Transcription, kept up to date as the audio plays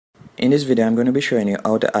In this video I'm going to be showing you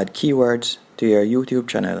how to add keywords to your YouTube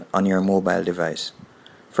channel on your mobile device.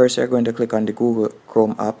 First you're going to click on the Google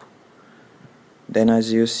Chrome app. Then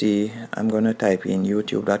as you see, I'm going to type in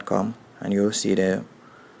youtube.com and you'll see there.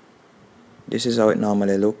 This is how it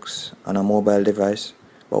normally looks on a mobile device,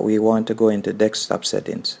 but we want to go into desktop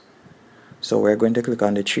settings. So we're going to click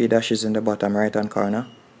on the three dashes in the bottom right hand corner,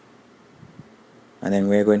 and then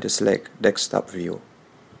we're going to select desktop view.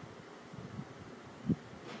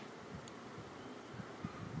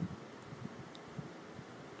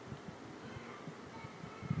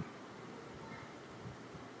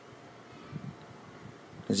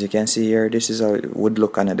 As you can see here, this is how it would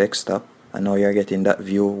look on a desktop, and now you're getting that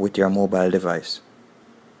view with your mobile device.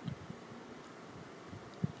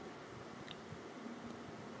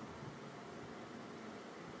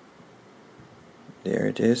 There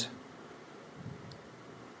it is.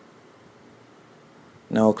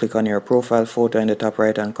 Now click on your profile photo in the top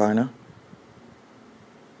right hand corner.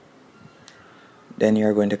 Then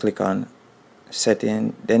you're going to click on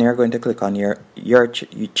setting. Then you're going to click on your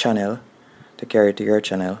channel to carry to your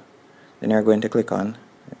channel. Then you're going to click on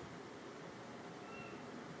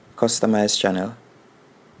customize channel.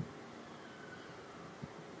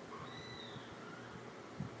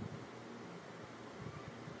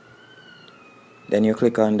 Then you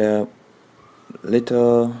click on the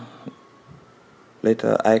little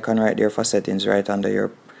icon right there for settings right under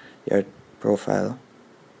your profile,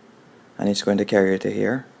 and it's going to carry you to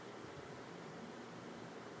here.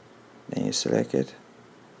 Then you select it,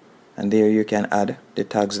 and there you can add the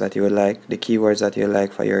tags that you would like, the keywords that you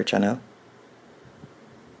like for your channel.